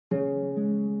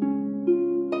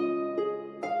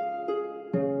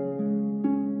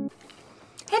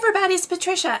everybody, it's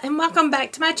Patricia and welcome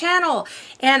back to my channel.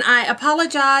 And I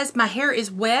apologize, my hair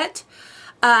is wet.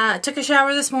 Took a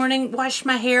shower this morning, washed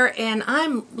my hair, and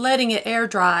I'm letting it air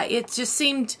dry. It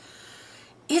seems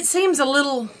a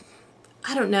little,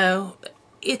 I don't know,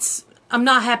 I'm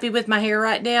not happy with my hair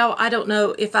right now. I don't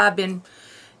know if I've been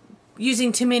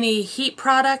using too many heat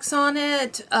products on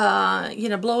it, you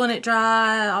know, blowing it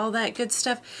dry, all that good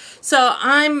stuff. So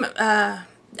I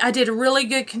did a really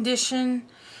good condition,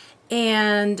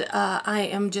 and I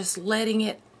am just letting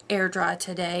it air dry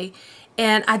today.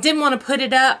 And I didn't want to put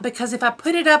it up because if I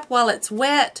put it up while it's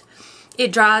wet,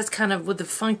 it dries kind of with the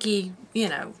funky, you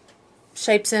know,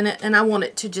 shapes in it, and I want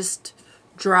it to just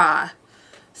dry.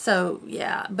 So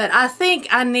yeah, but I think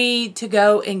I need to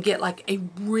go and get like a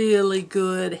really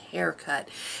good haircut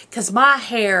because my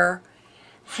hair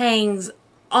hangs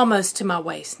almost to my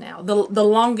waist now. The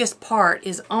longest part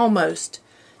is almost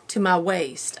to my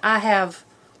waist. I have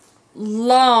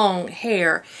long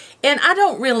hair and I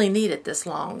don't really need it this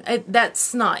long.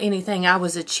 That's not anything I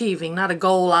was achieving, not a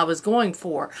goal I was going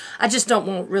for. I just don't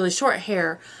want really short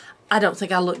hair. I don't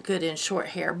think I look good in short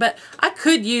hair, but I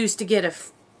could use to get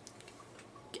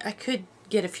I could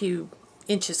get a few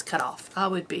inches cut off. I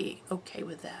would be okay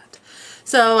with that.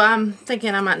 So I'm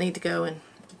thinking I might need to go and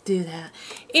do that.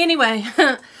 Anyway,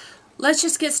 let's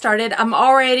just get started. I'm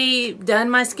already done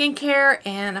my skincare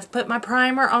and I've put my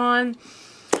primer on.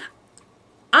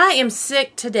 I am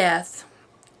sick to death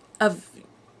of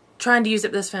trying to use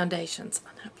up those foundations.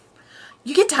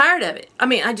 You get tired of it. I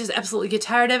mean, I just absolutely get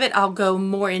tired of it. I'll go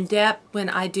more in depth when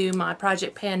I do my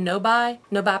Project Pan No Buy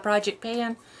Project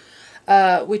Pan,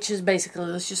 which is basically,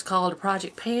 let's just call it a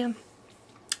Project Pan.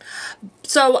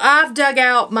 So I've dug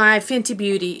out my Fenty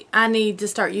Beauty. I need to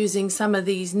start using some of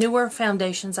these newer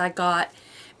foundations I got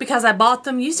because I bought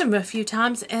them, used them a few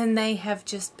times, and they have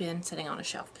just been sitting on a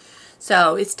shelf.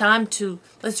 So it's time to,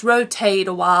 let's rotate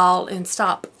a while and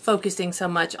stop focusing so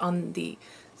much on the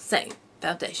same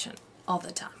foundation all the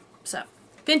time. So,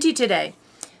 Fenty today.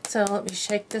 So let me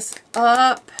shake this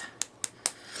up.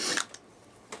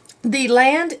 The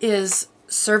land is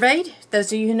surveyed.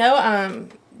 Those of you who know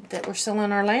that we're still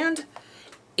on our land.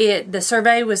 The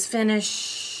survey was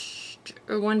finished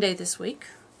one day this week.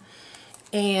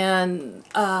 And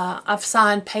I've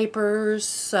signed papers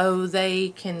so they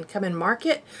can come and mark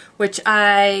it, which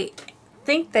I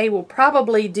think they will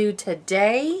probably do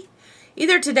today.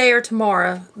 Either today or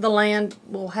tomorrow, the land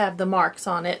will have the marks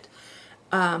on it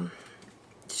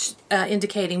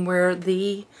indicating where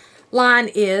the line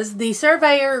is. The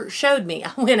surveyor showed me.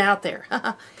 I went out there.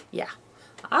 Yeah,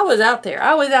 I was out there.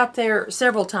 I was out there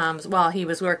several times while he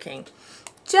was working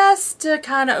just to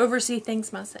kind of oversee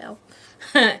things myself.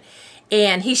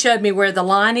 And he showed me where the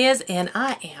line is, and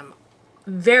I am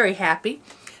very happy.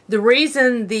 The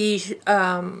reason the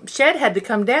shed had to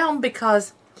come down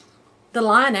because the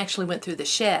line actually went through the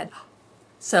shed.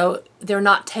 So they're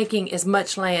not taking as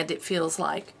much land, it feels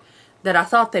like, that I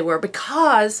thought they were.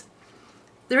 Because,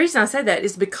 the reason I say that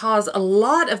is because a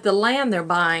lot of the land they're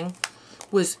buying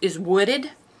is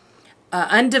wooded,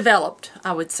 undeveloped,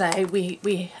 I would say.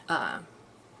 We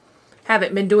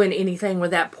haven't been doing anything with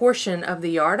that portion of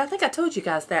the yard. I think I told you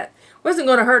guys that. Wasn't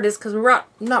going to hurt us because we're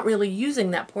not really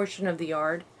using that portion of the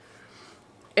yard.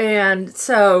 And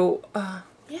so,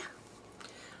 yeah.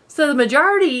 So the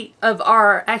majority of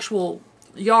our actual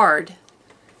yard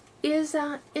is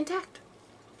intact.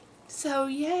 So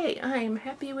yay, I am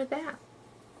happy with that.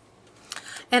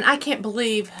 And I can't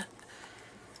believe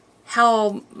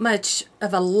how much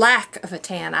of a lack of a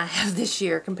tan I have this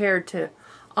year compared to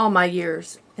all my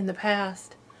years in the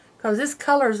past, because this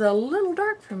color is a little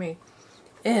dark for me,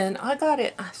 and I got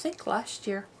it I think last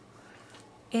year,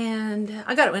 and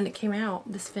I got it when it came out,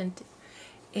 this Fenty,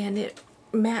 and it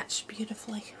matched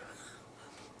beautifully.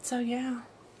 So yeah,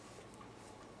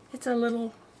 it's a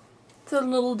little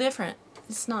different.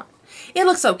 It's not, it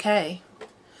looks okay,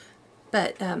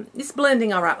 but it's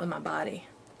blending all right with my body.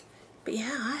 But yeah,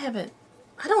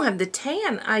 I don't have the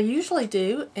tan I usually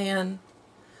do, and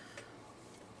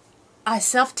I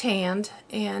self-tanned,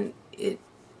 and it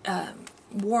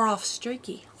wore off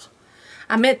streaky.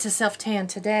 I meant to self-tan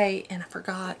today, and I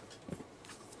forgot.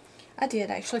 I did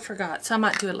actually forgot, so I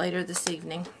might do it later this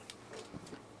evening.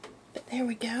 But there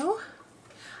we go.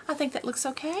 I think that looks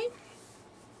okay.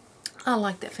 I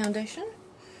like that foundation.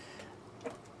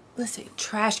 Let's see,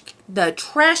 the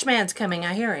trash man's coming.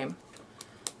 I hear him.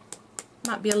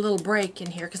 Might be a little break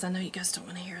in here, because I know you guys don't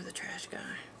want to hear the trash guy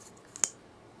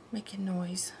making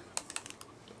noise.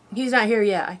 He's not here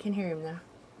yet. I can hear him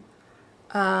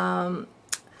though.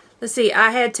 Let's see.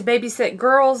 I had to babysit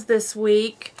girls this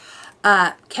week.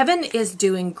 Kevin is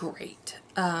doing great.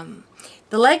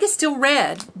 The leg is still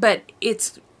red, but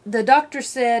the doctor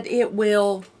said it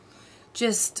will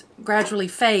just gradually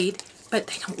fade, but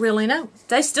they don't really know.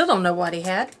 They still don't know what he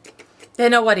had. They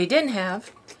know what he didn't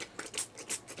have.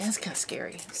 That's kind of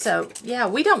scary. So, yeah,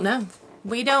 we don't know.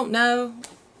 We don't know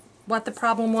what the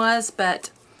problem was,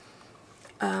 but,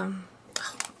 oh,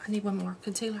 I need one more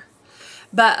concealer.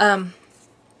 But,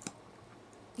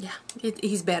 yeah,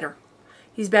 he's better.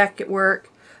 He's back at work.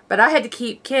 But I had to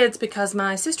keep kids because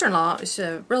my sister-in-law is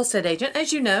a real estate agent.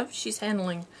 As you know, she's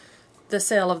handling the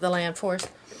sale of the land for us.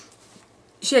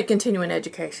 She had continuing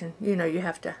education. You know, you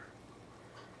have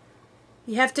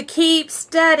to keep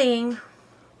studying.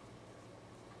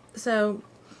 So,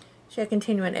 she had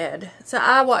continuing ed. So,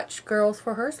 I watched girls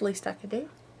for her. It's the least I could do.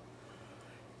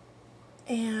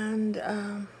 And,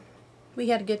 we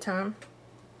had a good time.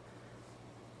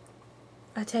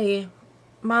 I tell you,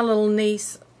 my little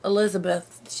niece,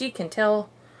 Elizabeth, she can tell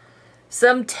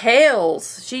some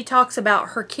tales. She talks about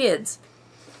her kids.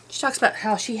 She talks about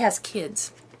how she has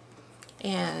kids.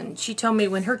 And she told me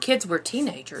when her kids were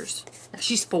teenagers, now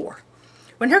she's 4.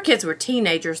 When her kids were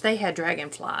teenagers, they had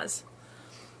dragonflies.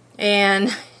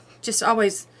 And just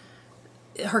always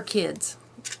her kids.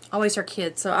 Always her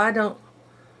kids. So I don't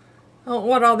know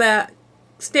what all that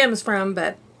stems from,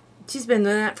 but she's been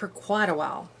doing that for quite a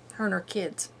while. Her and her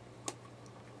kids.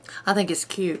 I think it's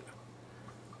cute.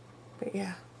 But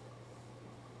yeah.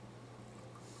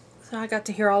 So I got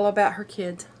to hear all about her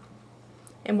kids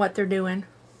and what they're doing.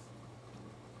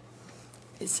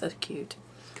 It's so cute.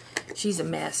 She's a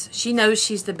mess. She knows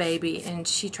she's the baby and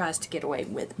she tries to get away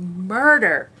with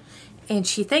murder. And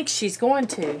she thinks she's going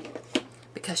to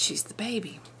because she's the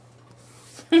baby.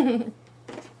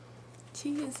 She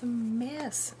is a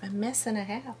mess and a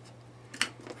half.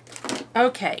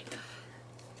 Okay.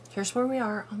 Here's where we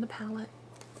are on the palette.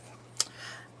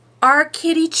 Our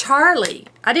kitty Charlie.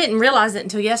 I didn't realize it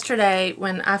until yesterday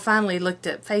when I finally looked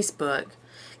at Facebook.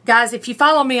 Guys, if you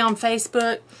follow me on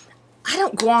Facebook, I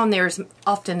don't go on there as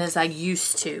often as I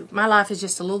used to. My life is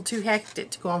just a little too hectic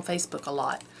to go on Facebook a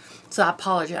lot. So I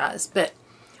apologize. But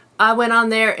I went on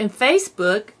there and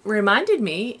Facebook reminded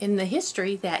me in the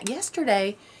history that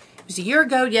yesterday, it was a year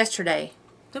ago yesterday,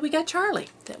 that we got Charlie.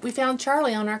 That we found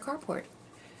Charlie on our carport.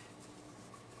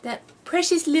 That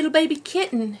precious little baby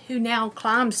kitten who now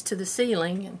climbs to the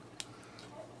ceiling and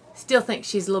still thinks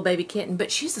she's a little baby kitten,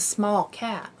 but she's a small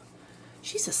cat.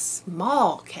 She's a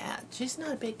small cat. She's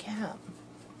not a big cat.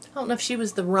 I don't know if she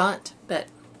was the runt, but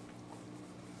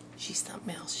she's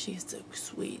something else. She's so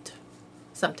sweet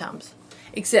sometimes.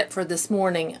 Except for this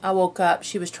morning, I woke up.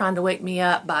 She was trying to wake me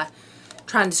up by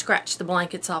trying to scratch the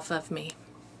blankets off of me.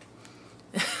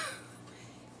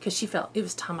 Because she felt it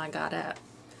was time I got up.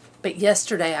 But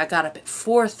yesterday I got up at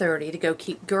 4:30 to go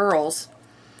keep girls.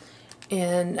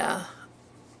 And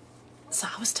so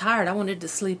I was tired. I wanted to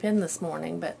sleep in this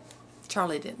morning, but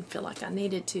Charlie didn't feel like I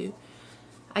needed to.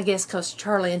 I guess because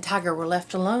Charlie and Tiger were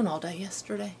left alone all day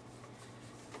yesterday.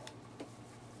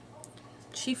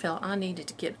 She felt I needed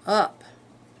to get up.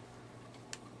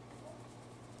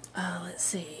 Let's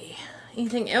see.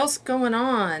 Anything else going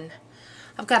on?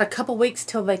 I've got a couple weeks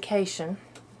till vacation.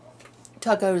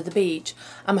 Till I go to the beach.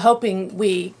 I'm hoping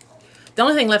the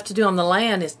only thing left to do on the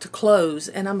land is to close,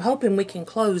 and I'm hoping we can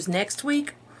close next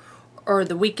week or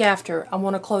the week after. I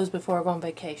want to close before I go on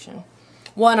vacation.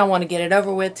 1, I want to get it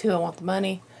over with. 2, I want the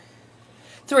money.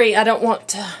 3, I don't want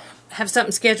to have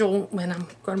something scheduled when I'm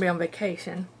going to be on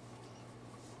vacation.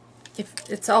 If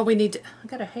it's all we need to, I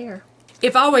got a hair.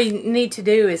 If all we need to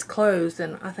do is close,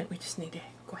 then I think we just need to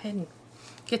go ahead and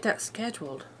get that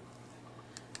scheduled.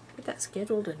 Get that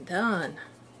scheduled and done.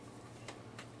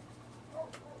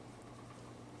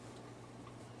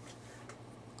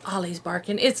 Ollie's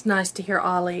barking. It's nice to hear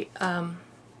Ollie. Yeah,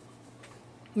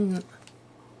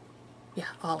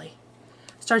 Ollie.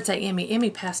 I started saying Emmy. Emmy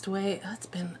passed away. It's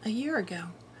been a year ago.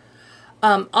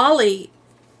 Ollie,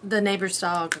 the neighbor's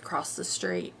dog across the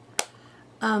street.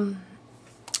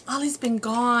 Ollie's been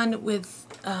gone with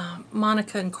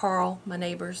Monica and Carl, my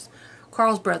neighbors.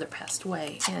 Carl's brother passed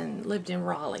away and lived in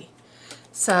Raleigh.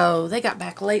 So they got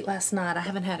back late last night. I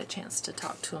haven't had a chance to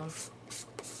talk to them.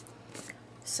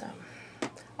 So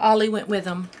Ollie went with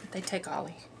them. They take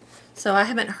Ollie. So I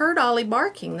haven't heard Ollie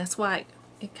barking. That's why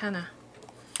it kind of,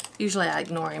 usually I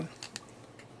ignore him.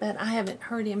 But I haven't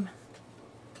heard him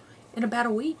in about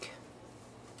a week.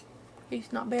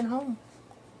 He's not been home.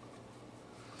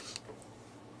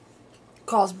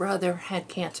 Carl's brother had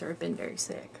cancer, had been very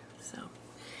sick. So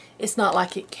it's not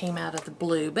like it came out of the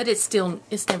blue, but it's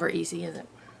never easy, is it?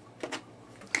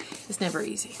 It's never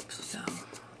easy. So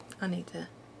I need to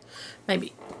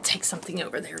maybe take something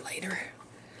over there later.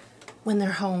 when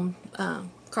they're home.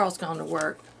 Carl's gone to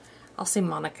work. I'll see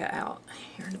Monica out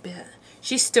here in a bit.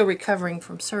 She's still recovering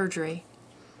from surgery.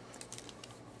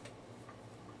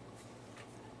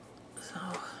 So,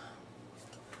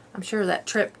 I'm sure that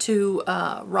trip to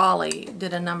Raleigh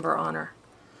did a number on her.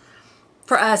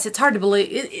 For us, it's hard to believe.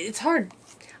 It's hard.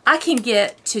 I can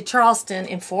get to Charleston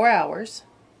in 4 hours.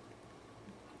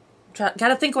 Got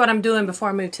to think what I'm doing before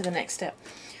I move to the next step.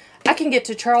 I can get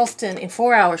to Charleston in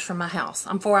 4 hours from my house.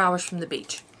 I'm 4 hours from the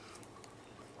beach.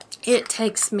 It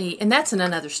takes me, and that's in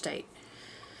another state.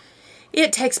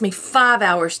 It takes me 5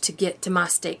 hours to get to my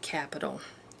state capital.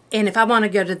 And if I want to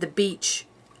go to the beach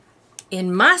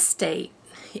in my state,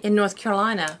 in North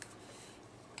Carolina,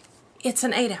 it's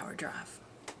an 8-hour drive.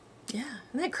 Yeah,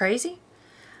 isn't that crazy?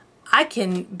 I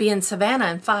can be in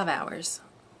Savannah in 5 hours.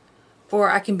 Or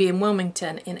I can be in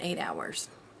Wilmington in 8 hours.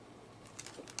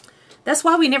 That's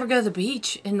why we never go to the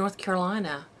beach in North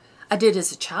Carolina. I did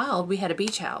as a child. We had a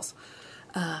beach house.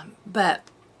 But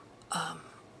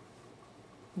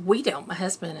we don't. My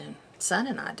husband and son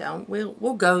and I don't.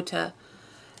 We'll go to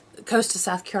the coast of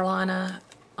South Carolina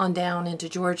on down into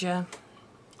Georgia.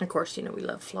 Of course, you know, we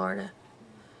love Florida.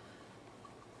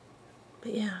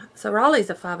 But yeah, so Raleigh's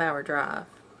a 5-hour drive.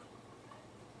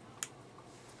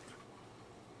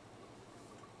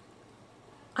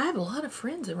 I have a lot of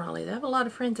friends in Raleigh. I have a lot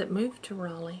of friends that moved to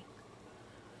Raleigh.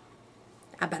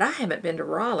 But I haven't been to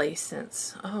Raleigh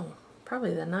since,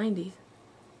 probably the 90s.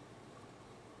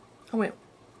 I went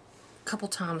a couple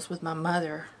times with my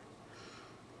mother.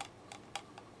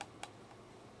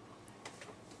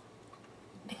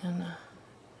 And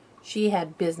she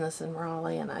had business in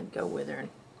Raleigh, and I'd go with her and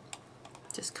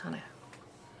just kind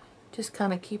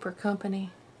of keep her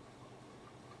company.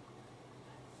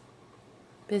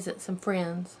 Visit some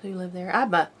friends who live there. I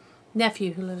have a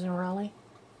nephew who lives in Raleigh.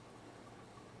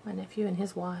 My nephew and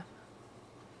his wife.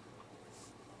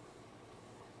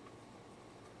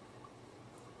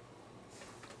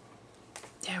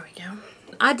 There we go.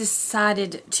 I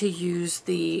decided to use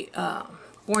the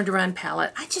Born to Run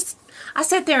palette. I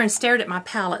sat there and stared at my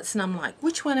palettes, and I'm like,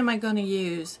 which one am I going to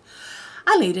use?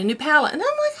 I need a new palette. And I'm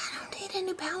like, I don't need a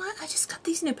new palette. I just got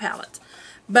these new palettes.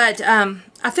 But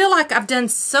I feel like I've done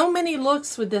so many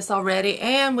looks with this already,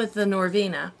 and with the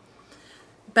Norvina.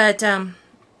 But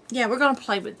yeah, we're going to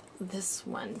play with this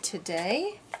one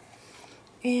today.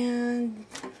 And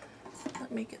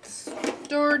let me get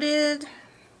started.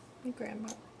 Let me grab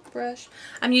my brush.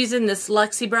 I'm using this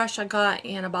Luxie brush I got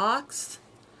in a box.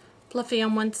 Fluffy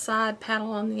on one side,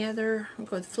 paddle on the other. I'm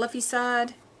going with the fluffy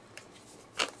side.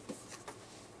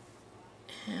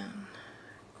 And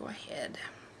go ahead.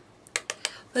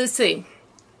 Let's see.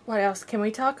 What else can we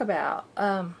talk about?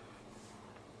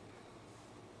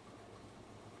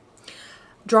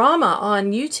 Drama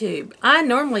on YouTube. I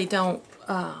normally don't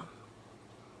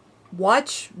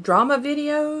watch drama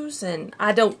videos, and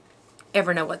I don't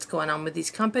ever know what's going on with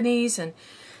these companies, and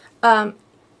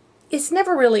it's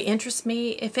never really interested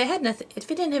me. If it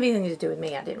didn't have anything to do with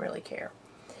me, I didn't really care.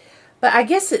 But I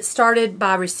guess it started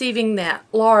by receiving that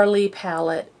Laura Lee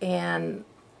palette and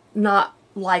not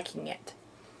liking it.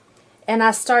 And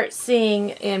I start seeing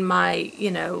in my,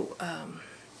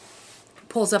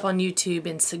 pulls up on YouTube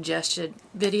in suggested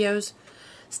videos,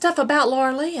 stuff about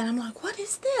Laura Lee, and I'm like, what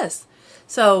is this?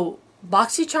 So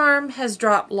BoxyCharm has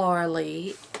dropped Laura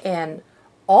Lee, and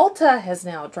Ulta has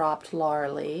now dropped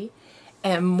Laura Lee,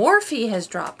 and Morphe has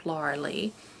dropped Laura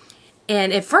Lee.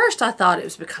 And at first I thought it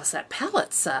was because that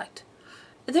palette sucked.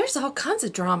 There's all kinds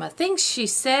of drama, things she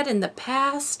said in the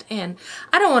past, and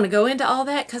I don't want to go into all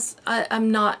that because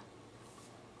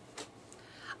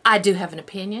I do have an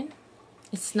opinion.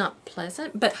 It's not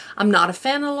pleasant, but I'm not a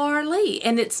fan of Laura Lee,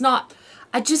 and it's not,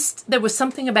 there was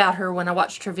something about her when I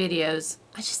watched her videos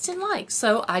I just didn't like,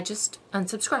 so I just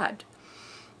unsubscribed.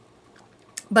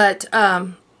 But,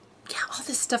 yeah, all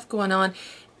this stuff going on.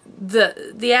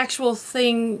 The actual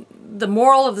thing, the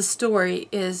moral of the story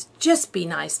is just be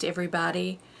nice to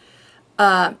everybody.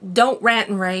 Don't rant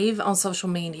and rave on social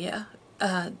media.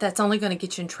 That's only going to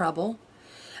get you in trouble.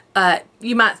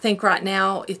 You might think right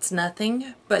now it's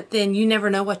nothing, but then you never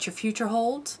know what your future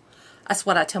holds. That's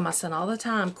what I tell my son all the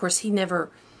time. Of course,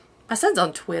 my son's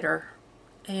on Twitter,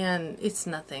 and it's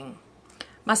nothing.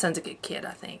 My son's a good kid,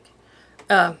 I think.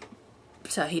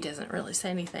 So he doesn't really say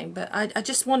anything, but I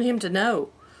just want him to know.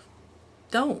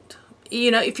 Don't.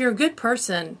 If you're a good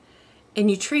person and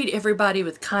you treat everybody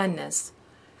with kindness,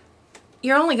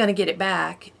 you're only going to get it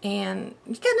back, and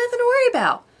you got nothing to worry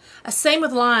about. Same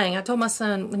with lying. I told my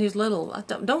son when he was little,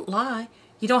 don't lie.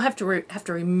 You don't have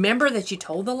to remember that you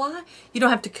told the lie. You don't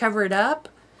have to cover it up.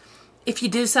 If you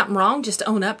do something wrong, just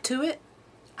own up to it.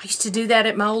 I used to do that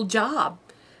at my old job.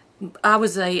 I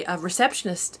was a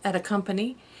receptionist at a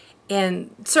company,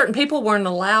 and certain people weren't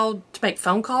allowed to make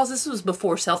phone calls. This was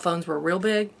before cell phones were real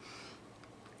big.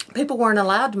 People weren't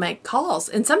allowed to make calls,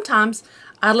 and sometimes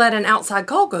I let an outside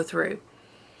call go through.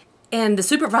 And the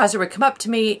supervisor would come up to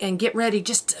me and get ready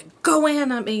just to go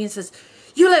in on me and says,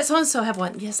 "You let so-and-so have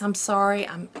one." "Yes, I'm sorry.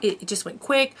 It just went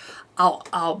quick.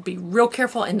 I'll be real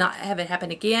careful and not have it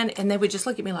happen again." And they would just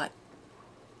look at me like,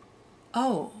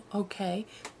 "Oh, okay."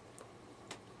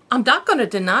 I'm not going to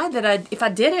deny that if I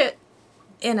did it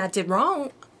and I did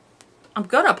wrong, I'm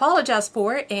going to apologize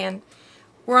for it, and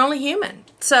we're only human.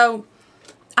 So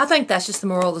I think that's just the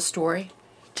moral of the story.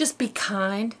 Just be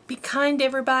kind. Be kind to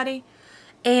everybody.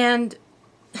 And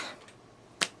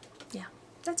yeah,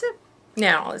 that's it.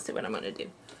 Now let's see what I'm going to do.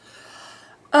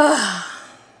 I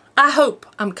hope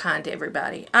I'm kind to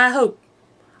everybody. I hope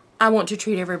I want to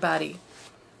treat everybody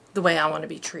the way I want to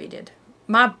be treated.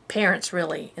 My parents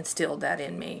really instilled that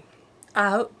in me. I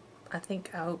hope.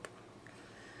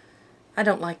 I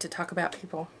don't like to talk about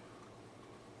people.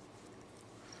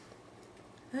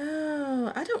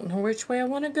 Oh, I don't know which way I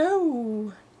want to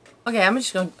go. Okay, I'm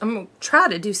going to try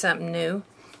to do something new.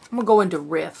 I'm going to go into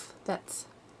riff. That's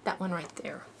that one right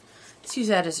there. Let's use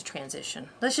that as a transition.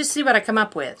 Let's just see what I come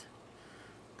up with,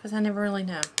 because I never really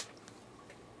know.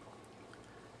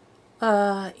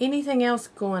 Anything else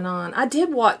going on? I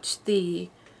did watch the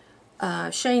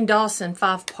Shane Dawson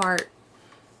 5-part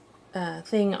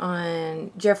thing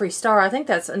on Jeffree Star. I think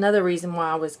that's another reason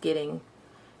why I was getting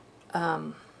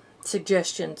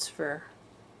suggestions for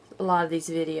a lot of these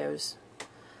videos.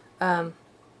 I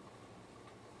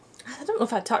don't know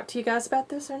if I talked to you guys about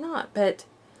this or not, but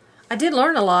I did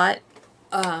learn a lot.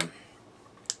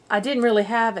 I didn't really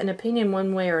have an opinion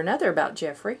one way or another about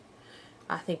Jeffree.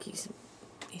 I think he's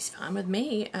fine with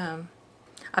me.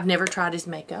 I've never tried his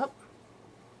makeup.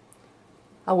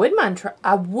 I wouldn't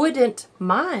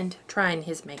mind trying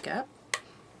his makeup,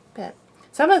 but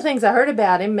some of the things I heard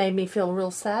about him made me feel real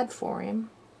sad for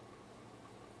him.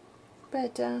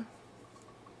 But yeah,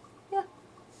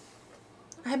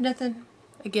 I have nothing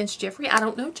against Jeffree. I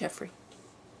don't know Jeffree.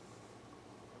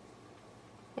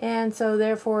 And so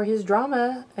therefore his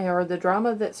drama, or the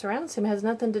drama that surrounds him, has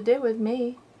nothing to do with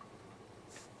me.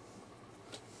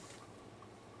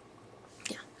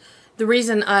 Yeah. The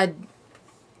reason I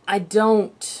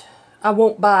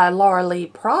won't buy Laura Lee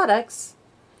products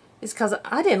is because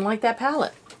I didn't like that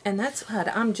palette. And that's what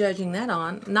I'm judging that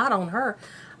on, not on her.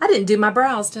 I didn't do my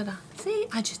brows, did I? See,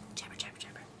 I just jabber.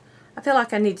 I feel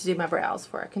like I need to do my brows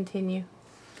before I continue.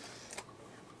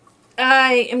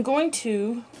 I am going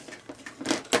to,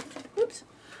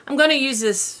 I'm going to use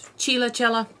this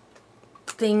Chella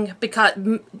thing, because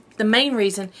the main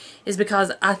reason is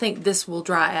because I think this will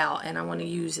dry out and I want to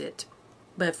use it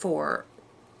before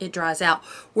it dries out,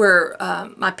 where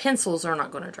my pencils are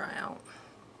not going to dry out.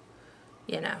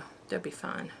 You know, they'll be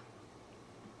fine.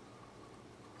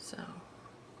 So,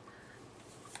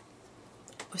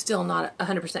 I'm still not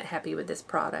 100% happy with this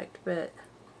product, but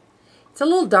it's a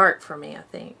little dark for me, I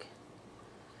think.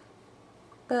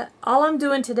 But all I'm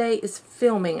doing today is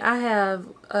filming. I have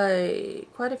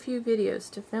quite a few videos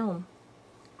to film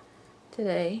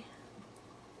today.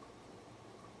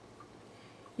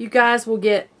 You guys will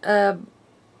get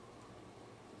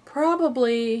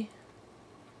probably,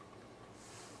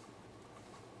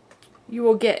 you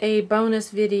will get a bonus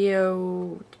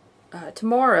video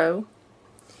tomorrow,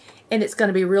 and it's going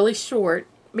to be really short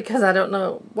because I don't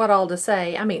know what all to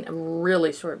say. I mean, a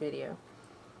really short video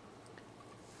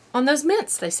on those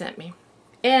mints they sent me.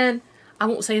 And I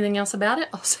won't say anything else about it.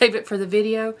 I'll save it for the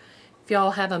video. If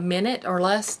y'all have a minute or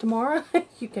less tomorrow,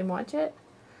 you can watch it.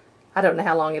 I don't know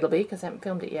how long it'll be because I haven't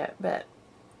filmed it yet, but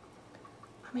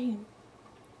I mean,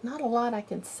 not a lot I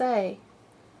can say,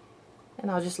 and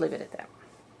I'll just leave it at that.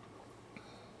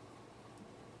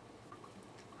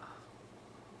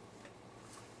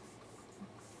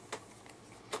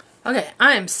 Okay,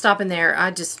 I am stopping there.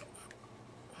 I don't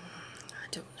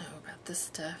know about this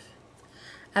stuff.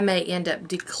 I may end up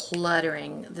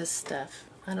decluttering this stuff.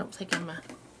 I don't think I'm a...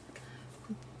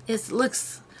 It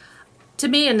looks, to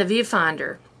me in the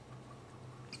viewfinder,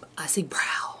 I see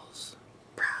brows.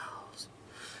 Brows.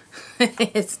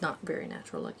 It's not very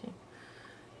natural looking.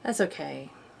 That's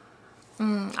okay.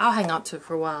 I'll hang on to it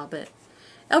for a while, but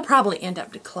I'll probably end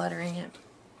up decluttering it.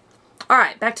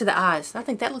 Alright, back to the eyes. I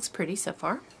think that looks pretty so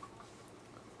far.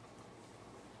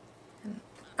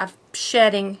 I'm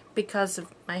shedding because of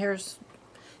my hair's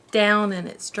down and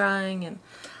it's drying, and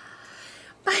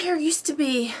my hair used to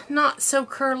be not so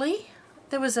curly.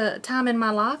 There was a time in my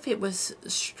life it was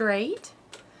straight.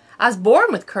 I was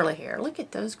born with curly hair. Look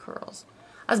at those curls.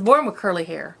 I was born with curly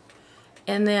hair.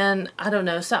 And then, I don't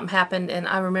know, something happened, and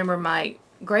I remember my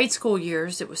grade school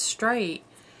years, it was straight.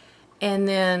 And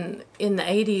then in the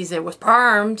 80s, it was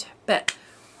permed, but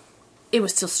it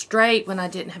was still straight when I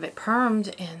didn't have it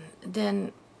permed. And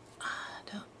then,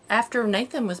 after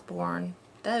Nathan was born,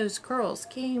 those curls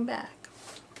came back.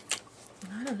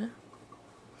 I don't know.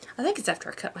 I think it's after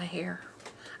I cut my hair.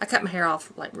 I cut my hair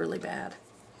off, like, really bad.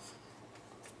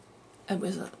 It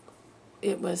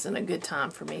wasn't a good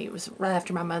time for me. It was right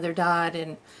after my mother died,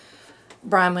 and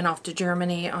Brian went off to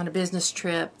Germany on a business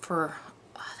trip for,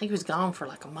 I think he was gone for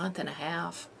like a month and a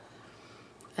half.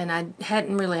 And I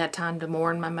hadn't really had time to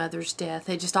mourn my mother's death.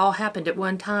 It just all happened at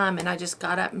one time, and I just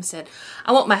got up and said,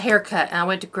 I want my hair cut. And I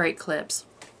went to Great Clips.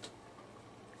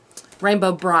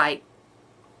 Rainbow Bright.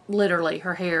 Literally,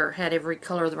 her hair had every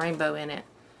color of the rainbow in it.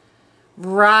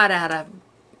 Right out of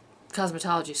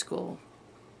cosmetology school.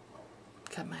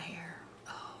 Cut my hair.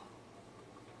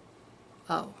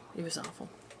 Oh, it was awful.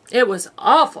 It was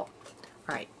awful.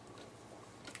 All right.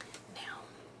 Now,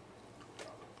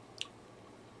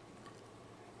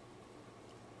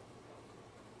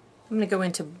 I'm going to go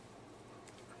into,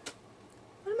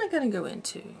 what am I going to go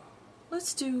into?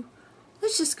 Let's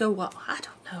just go wild. I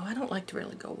don't know. I don't like to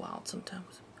really go wild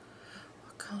sometimes.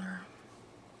 What color?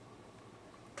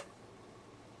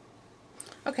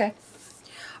 Okay.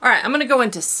 All right, I'm going to go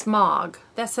into Smog.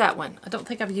 That's that one. I don't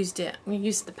think I've used it. I'm going to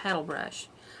use the paddle brush.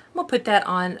 I'm going to put that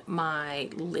on my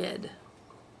lid.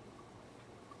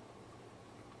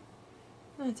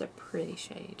 That's a pretty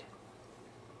shade.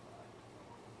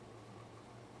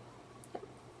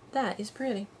 That is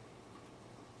pretty.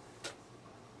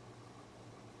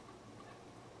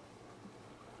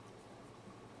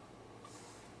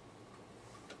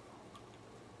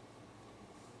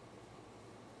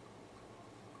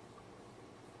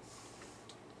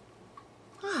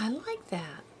 I like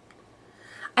that.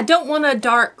 I don't want a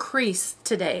dark crease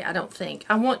today, I don't think.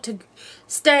 I want to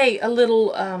stay a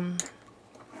little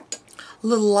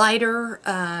lighter,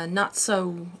 not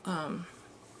so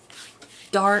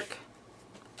dark.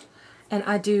 And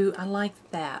I like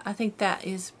that. I think that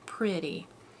is pretty.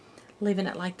 Leaving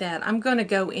it like that. I'm going to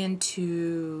go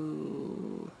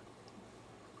into,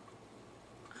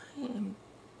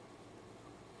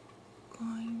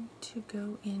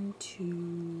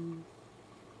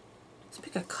 let's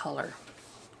pick a color.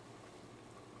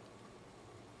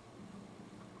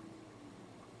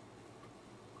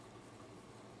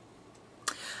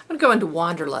 I'm going to go into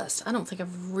Wanderlust. I don't think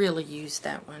I've really used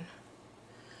that one.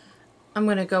 I'm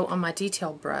going to go on my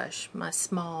detail brush, my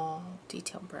small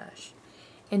detail brush,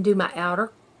 and do my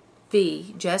outer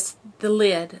V, just the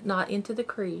lid, not into the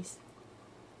crease.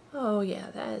 Oh yeah,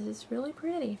 that is really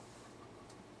pretty.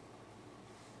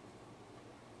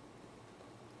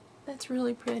 That's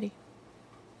really pretty.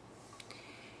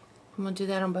 I'm going to do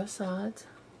that on both sides.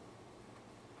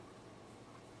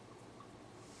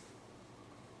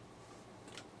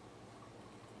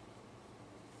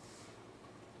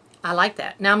 I like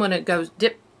that. Now I'm going to go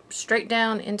dip straight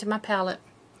down into my palette,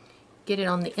 get it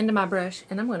on the end of my brush,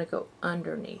 and I'm going to go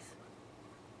underneath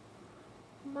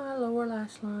my lower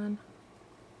lash line.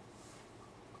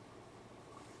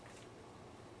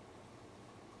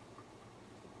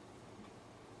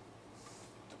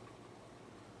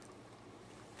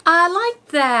 I like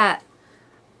that.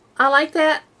 I like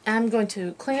that. I'm going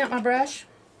to clean up my brush.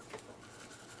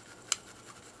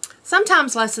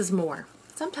 Sometimes less is more.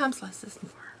 Sometimes less is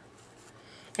more.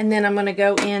 And then I'm going to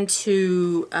go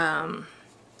into, I'm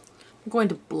going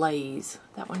to Blaze.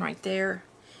 That one right there.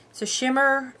 It's a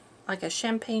shimmer, like a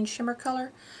champagne shimmer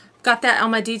color. Got that on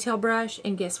my detail brush,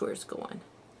 and guess where it's going?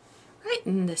 Right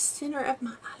in the center of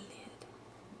my eyelid.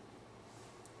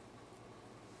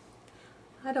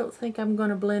 I don't think I'm going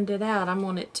to blend it out. I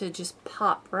want it to just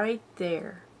pop right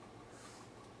there.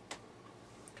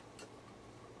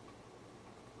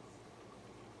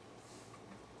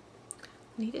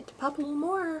 Need it to pop a little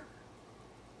more.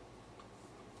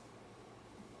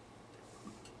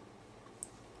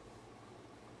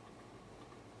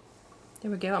 There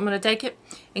we go. I'm going to take it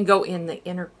and go in the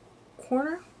inner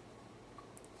corner.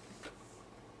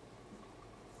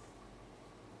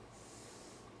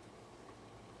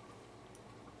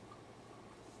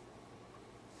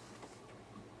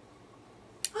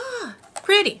 Ah,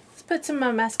 pretty. Let's put some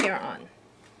mascara on.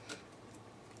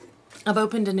 I've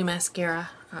opened a new mascara.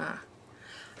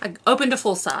 I opened a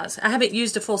full size. I haven't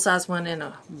used a full size one in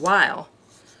a while.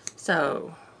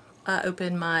 So I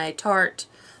opened my Tarte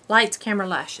Lights Camera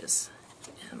Lashes.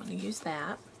 And I'm going to use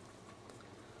that.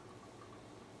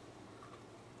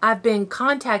 I've been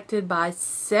contacted by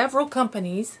several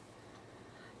companies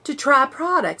to try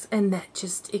products, and that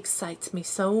just excites me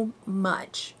so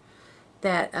much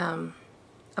that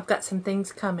I've got some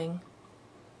things coming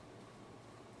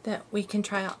that we can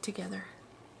try out together.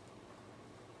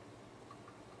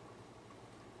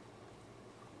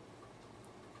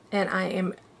 And I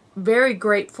am very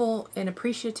grateful and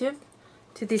appreciative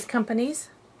to these companies.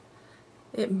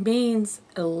 It means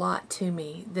a lot to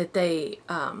me that they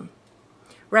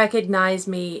recognize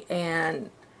me and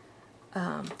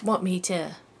want me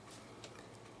to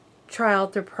try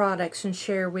out their products and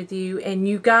share with you. And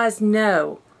you guys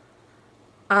know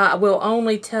I will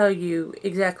only tell you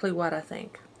exactly what I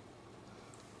think.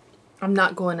 I'm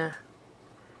not going to,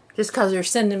 just because they're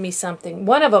sending me something.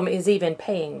 One of them is even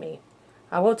paying me.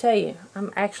 I will tell you,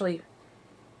 I'm actually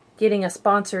getting a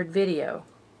sponsored video.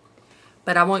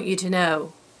 But I want you to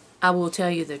know, I will tell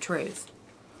you the truth.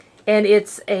 And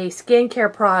it's a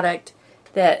skincare product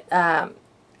that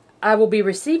I will be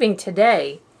receiving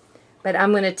today. But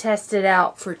I'm going to test it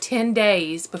out for 10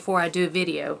 days before I do a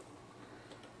video.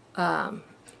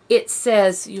 It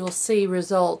says you'll see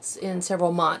results in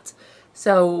several months.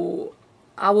 So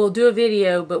I will do a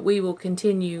video, but we will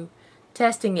continue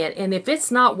testing it. And if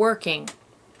it's not working,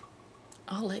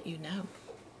 I'll let you know.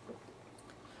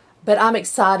 But I'm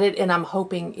excited and I'm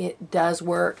hoping it does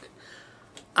work.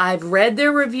 I've read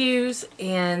their reviews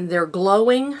and they're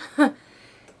glowing.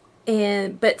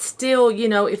 But still, you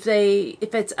know, if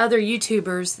it's other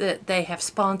YouTubers that they have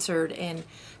sponsored and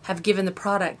have given the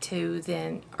product to,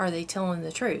 then are they telling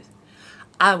the truth?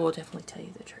 I will definitely tell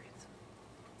you the truth.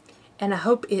 And I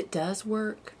hope it does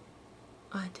work.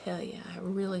 I tell you, I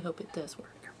really hope it does work.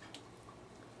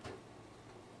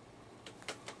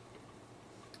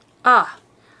 I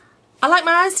like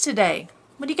my eyes today.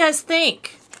 What do you guys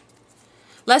think?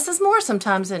 Less is more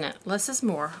sometimes, isn't it? Less is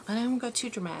more. I don't go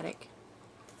too dramatic.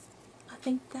 I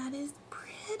think that is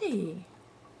pretty.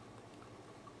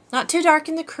 Not too dark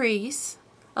in the crease.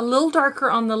 A little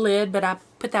darker on the lid, but I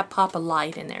put that pop of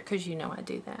light in there because you know I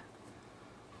do that.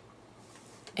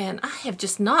 And I have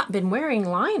just not been wearing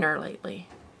liner lately.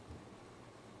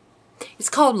 It's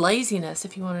called laziness,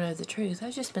 if you want to know the truth.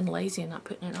 I've just been lazy and not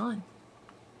putting it on.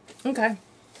 Okay.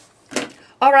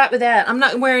 All right with that. I'm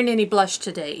not wearing any blush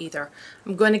today either.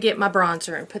 I'm going to get my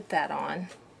bronzer and put that on.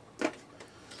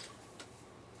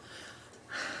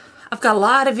 I've got a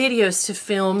lot of videos to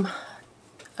film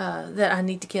that I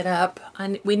need to get up.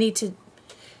 We need to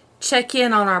check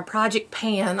in on our project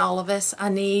pan, all of us. I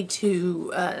need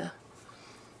to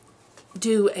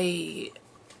do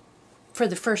for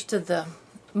the first of the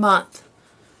month,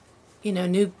 you know,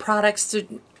 new products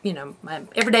to, you know, my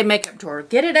everyday makeup drawer.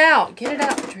 Get it out,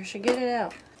 Patricia, get it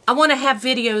out. I want to have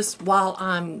videos while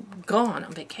I'm gone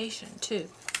on vacation too.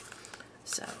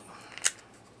 So,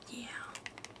 yeah.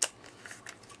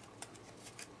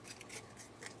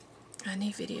 I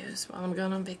need videos while I'm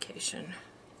going on vacation.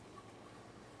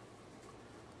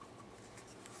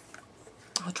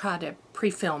 I'll try to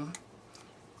pre-film,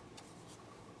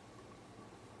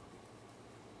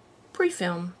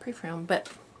 but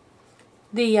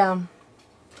the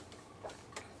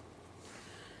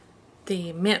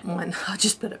mint one I'll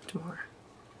just put up tomorrow.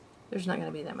 There's not going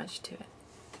to be that much to it.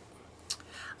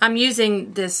 I'm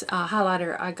using this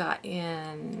highlighter I got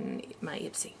in my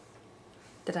Ipsy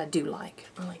that I do like.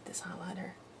 I like this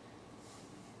highlighter.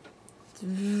 It's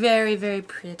very, very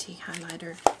pretty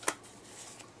highlighter.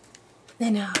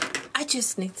 Then I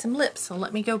just need some lips, so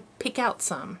let me go pick out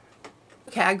some.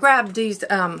 Okay, I grabbed these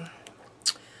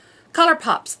color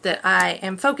pops that I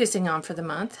am focusing on for the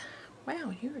month.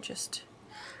 Wow, you were just...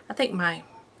 I think my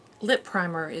lip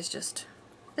primer is just...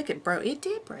 I think it broke. It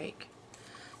did break.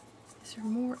 Is there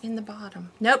more in the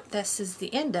bottom? Nope, this is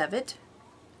the end of it.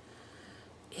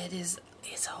 It's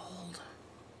old.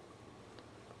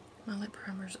 My lip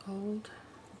primer's old.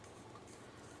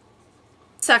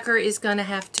 Sucker is going to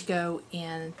have to go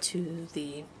into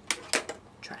the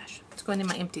trash. It's going in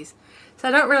my empties. So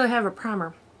I don't really have a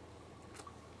primer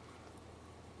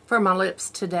for my lips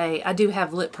today. I do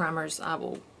have lip primers I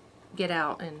will get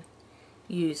out and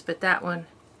use, but that one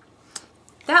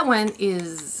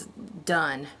is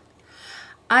done.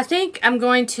 I think I'm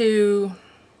going to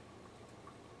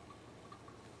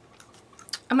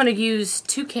use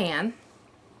Toucan,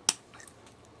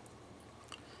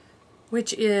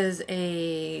 which is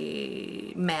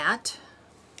a matte.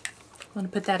 I'm going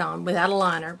to put that on without a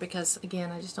liner because,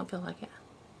 again, I just don't feel like it.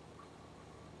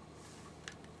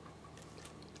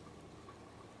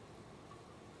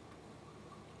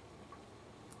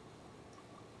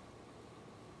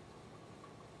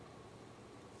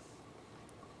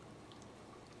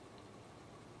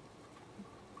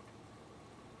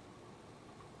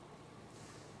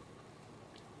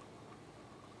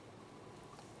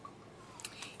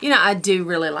 You know, I do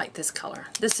really like this color.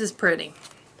 This is pretty.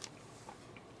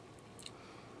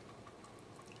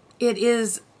 It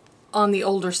is on the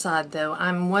older side though.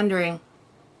 I'm wondering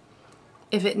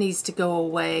if it needs to go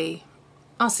away.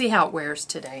 I'll see how it wears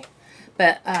today.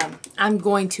 But I'm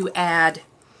going to add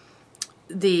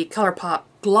the ColourPop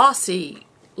Glossy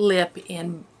Lip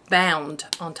in Bound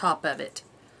on top of it.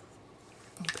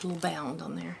 Put a little Bound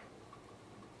on there.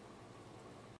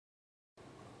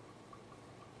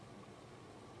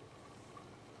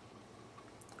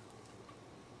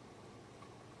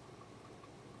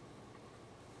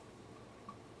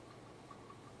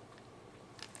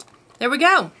 There we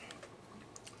go.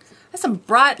 That's some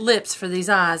bright lips for these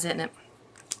eyes, isn't it?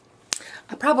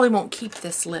 I probably won't keep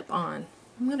this lip on.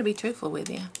 I'm going to be truthful with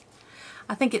you.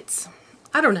 I think it's,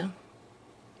 I don't know.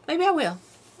 Maybe I will.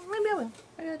 Maybe I will.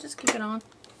 Maybe I'll just keep it on.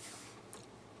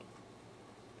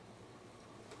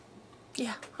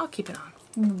 Yeah, I'll keep it on.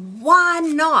 Why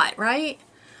not, right?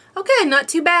 Okay, not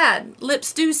too bad.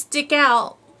 Lips do stick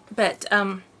out, but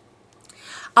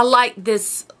I like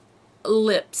this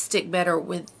lipstick better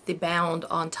with the Bound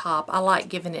on top. I like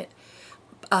giving it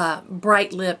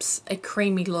bright lips, a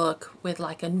creamy look with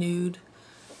like a nude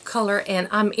color, and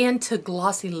I'm into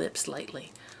glossy lips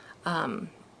lately. I'm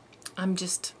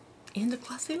just into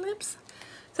glossy lips.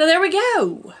 So there we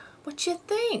go. What you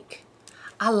think?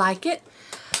 I like it.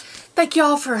 Thank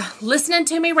y'all for listening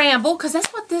to me ramble, because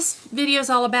that's what this video is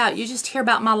all about. You just hear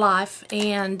about my life,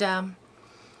 and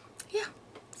yeah,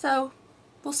 so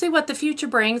we'll see what the future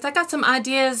brings. I got some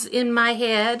ideas in my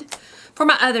head for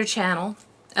my other channel.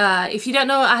 If you don't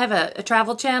know, I have a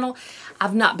travel channel.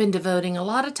 I've not been devoting a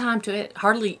lot of time to it,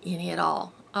 hardly any at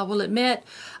all, I will admit.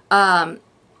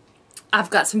 I've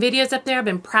got some videos up there. I've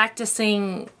been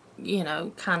practicing, you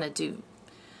know, kind of do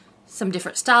some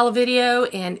different style of video,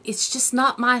 and it's just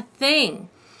not my thing.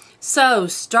 So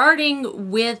starting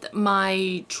with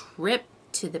my trip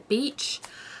to the beach,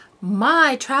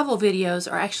 my travel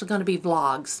videos are actually going to be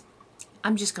vlogs.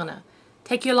 I'm just going to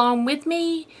take you along with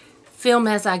me, film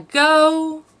as I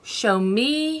go, show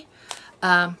me,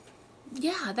 yeah,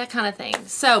 that kind of thing.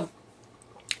 So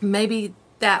maybe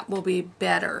that will be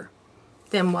better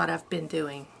than what I've been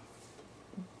doing.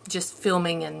 Just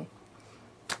filming and,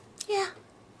 yeah.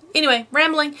 Anyway,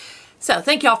 rambling. So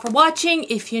thank y'all for watching.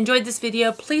 If you enjoyed this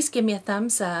video, please give me a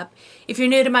thumbs up. If you're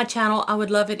new to my channel, I would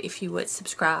love it if you would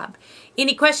subscribe.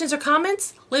 Any questions or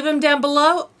comments, leave them down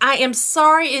below. I am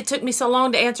sorry it took me so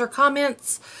long to answer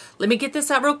comments. Let me get this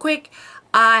out real quick.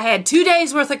 I had 2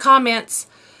 days worth of comments.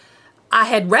 I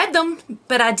had read them,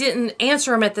 but I didn't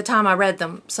answer them at the time I read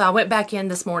them. So I went back in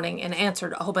this morning and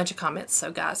answered a whole bunch of comments.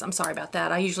 So guys, I'm sorry about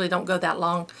that. I usually don't go that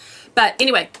long. But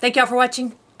anyway, thank y'all for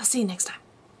watching. I'll see you next time.